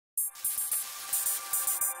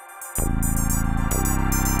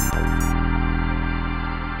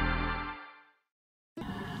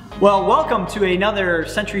Well, welcome to another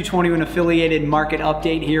Century 21 affiliated market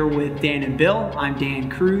update here with Dan and Bill. I'm Dan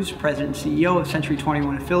Cruz, President and CEO of Century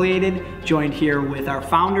 21 Affiliated, joined here with our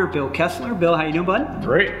founder, Bill Kessler. Bill, how you doing, bud?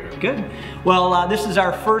 Great. Good. Well, this is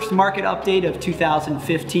our first market update of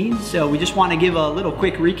 2015, so we just want to give a little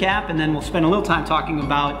quick recap, and then we'll spend a little time talking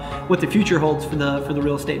about what the future holds for the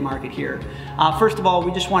real estate market here. First of all,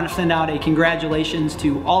 we just want to send out a congratulations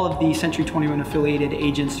to all of the Century 21 affiliated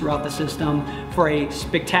agents throughout the system for a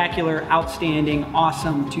spectacular, outstanding,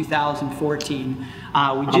 awesome 2014.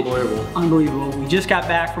 Unbelievable. We just got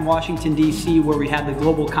back from Washington, D.C., where we had the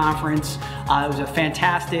global conference. It was a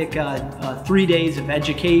fantastic 3 days of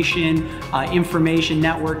education, information,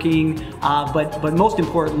 networking, but most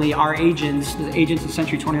importantly, our agents, the agents of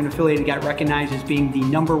Century 21 affiliated, got recognized as being the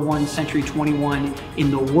 #1 Century 21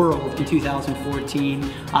 in the world in 2014,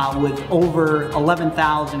 with over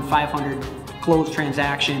 11,500 closed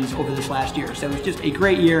transactions over this last year. So it was just a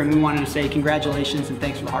great year, and we wanted to say congratulations and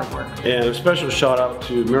thanks for the hard work. And a special shout out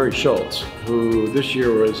to Mary Schultz, who this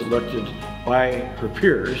year was elected by her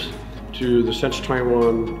peers to the Century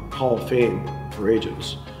 21 Hall of Fame for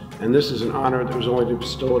agents. And this is an honor that was only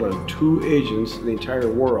bestowed on 2 agents in the entire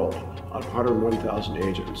world out of 101,000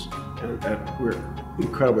 agents. And we're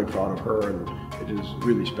incredibly proud of her, and it is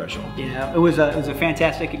really special. Yeah, it was a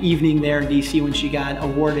fantastic evening there in DC when she got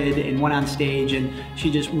awarded and went on stage, and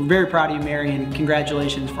we're very proud of you, Mary, and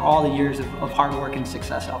congratulations for all the years of hard work and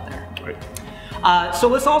success out there. Right. So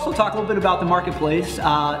let's also talk a little bit about the marketplace.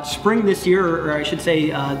 Spring this year, or I should say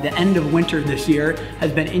the end of winter this year,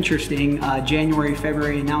 has been interesting. January,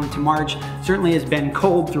 February, and now into March certainly has been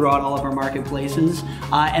cold throughout all of our marketplaces.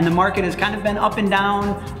 And the market has kind of been up and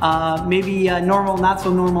down, maybe normal, not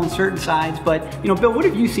so normal on certain sides. But, you know, Bill, what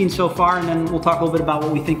have you seen so far? And then we'll talk a little bit about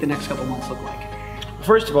what we think the next couple months look like.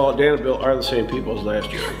 First of all, Dan and Bill are the same people as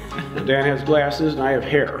last year. Dan has glasses and I have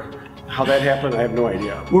hair. How that happened, I have no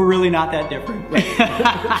idea. We're really not that different.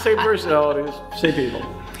 Same personalities, same people.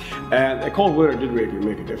 And a cold winter did really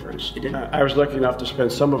make a difference. It did. I was lucky enough to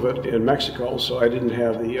spend some of it in Mexico, so I didn't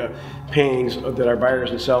have the pangs that our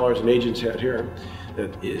buyers and sellers and agents had here.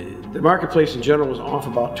 The marketplace in general was off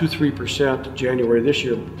about 2–3% January this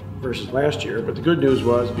year versus last year, but the good news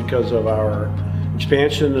was because of our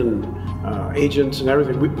expansion and agents and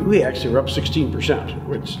everything, we actually were up 16%,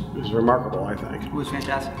 which is remarkable, I think. It was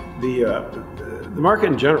fantastic. The market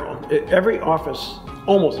in general,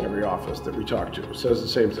 almost every office that we talk to says the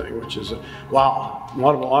same thing, which is, wow,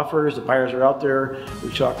 multiple offers, the buyers are out there.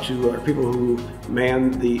 We talk to people who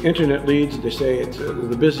man the internet leads. They say it's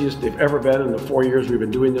the busiest they've ever been in the 4 years we've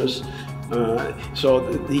been doing this. So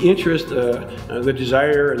the interest, the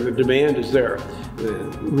desire, and the demand is there.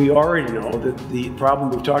 We already know that the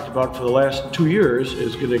problem we've talked about for the last 2 years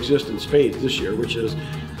is going to exist in spades this year, which is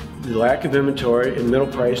the lack of inventory in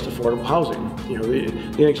middle-priced affordable housing. You know, the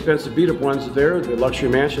inexpensive beat-up ones are there, the luxury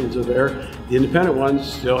mansions are there, the independent ones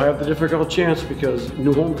still have the difficult chance because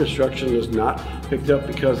new home construction is not picked up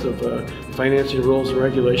because of financing rules and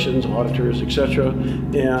regulations, auditors, etc.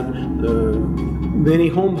 And many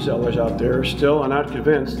home sellers out there still are not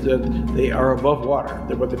convinced that they are above water,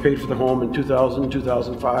 that what they paid for the home in 2000,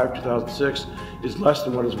 2005, 2006 is less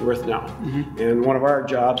than what it's worth now. Mm-hmm. And one of our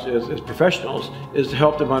jobs as professionals is to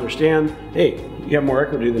help them understand, hey, you have more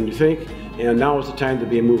equity than you think, and now is the time to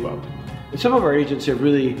be a move up. And some of our agents have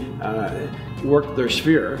really worked their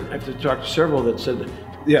sphere. I've talked to several that said,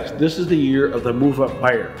 yes, this is the year of the move-up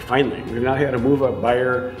buyer, finally. We've not had a move-up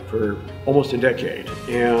buyer for almost a decade,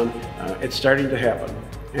 and it's starting to happen.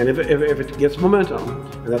 And if it gets momentum,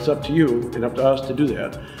 and that's up to you and up to us to do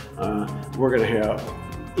that, we're going to have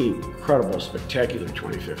incredible, spectacular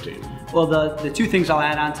 2015. Well, the 2 things I'll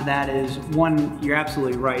add on to that is, one, you're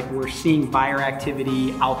absolutely right. We're seeing buyer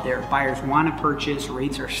activity out there. Buyers want to purchase,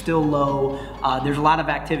 rates are still low. There's a lot of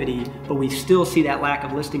activity, but we still see that lack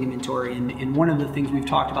of listing inventory. And one of the things we've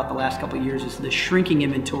talked about the last couple of years is the shrinking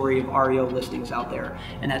inventory of REO listings out there.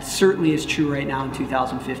 And that certainly is true right now in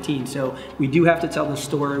 2015. So we do have to tell the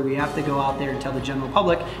story. We have to go out there and tell the general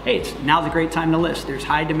public, hey, now's a great time to list. There's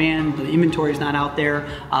high demand, the inventory is not out there.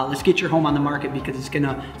 Let's get your home on the market because it's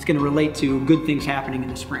gonna relate to good things happening in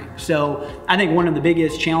the spring. So I think one of the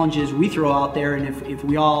biggest challenges we throw out there, and if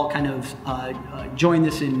we all kind of join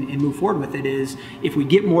this and move forward with it, is if we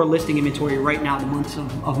get more listing inventory right now in the months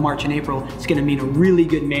of March and April, it's gonna mean a really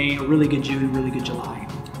good May, a really good June, a really good July.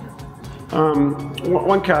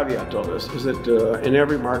 One caveat to all this is that in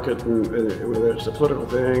every market, whether it's a political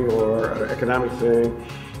thing or an economic thing,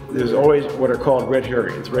 there's always what are called red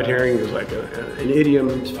herrings. Red herring is like an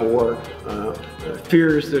idiom for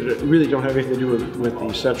fears that really don't have anything to do with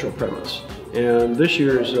the central premise. And this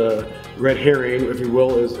year's red herring, if you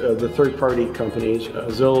will, is the third-party companies,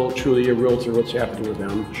 Zillow, Trulia, Realtor, what's happening with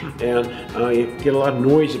them. And you get a lot of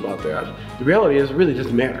noise about that. The reality is it really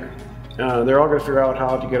doesn't matter. They're all going to figure out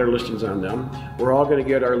how to get our listings on them. We're all going to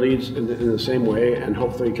get our leads in the same way, and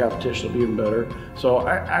hopefully competition will be even better. So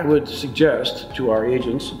I would suggest to our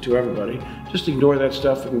agents, to everybody, just ignore that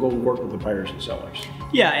stuff and go work with the buyers and sellers.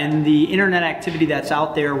 Yeah, and the internet activity that's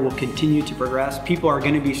out there will continue to progress. People are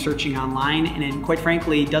going to be searching online, and quite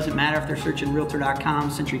frankly, it doesn't matter if they're searching Realtor.com,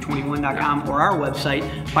 Century21.com, or our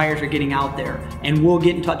website. Buyers are getting out there, and we'll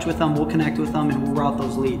get in touch with them, we'll connect with them, and we'll route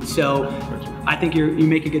those leads. So I think you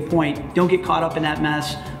make a good point. Don't get caught up in that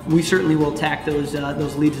mess. We certainly will attack those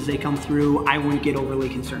leads as they come through. I wouldn't get overly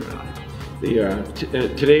concerned about it.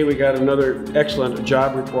 Today we got another excellent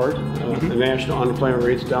job report. The national unemployment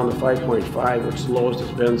rate's down to 5.5, which is the lowest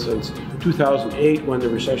it's been since 2008 when the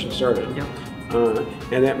recession started. Yep.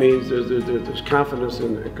 And that means there's confidence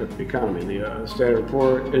in the economy. The Standard &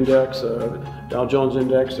 Poor's index, Dow Jones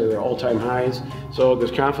index are all-time highs. So there's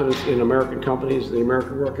confidence in American companies, the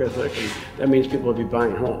American work ethic, and that means people will be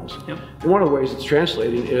buying homes. Yep. And one of the ways it's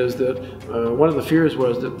translating is that one of the fears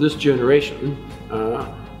was that this generation,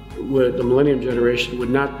 the millennium generation, would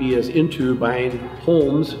not be as into buying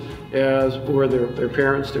homes as were their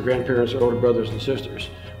parents, their grandparents, their older brothers and sisters.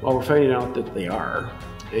 Well, we're finding out that they are.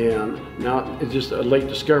 And now it's just a late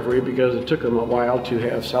discovery because it took them a while to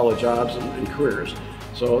have solid jobs and careers.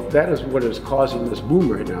 So that is what is causing this boom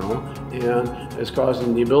right now, and it's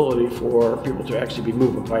causing the ability for people to actually be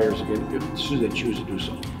moving buyers again, should they choose to do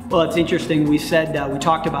so. Well, it's interesting. We said, we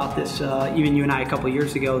talked about this, even you and I a couple of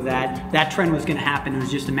years ago, that trend was going to happen. It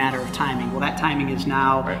was just a matter of timing. Well, that timing is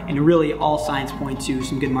now, right. And really all signs point to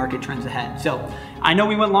some good market trends ahead. So I know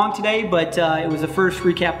we went long today, but it was the first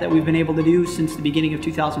recap that we've been able to do since the beginning of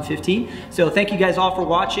 2015. So thank you guys all for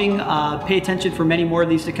watching. Pay attention for many more of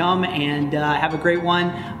these to come, and have a great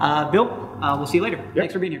one. Bill, we'll see you later. Yep.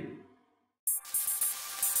 Thanks for being here.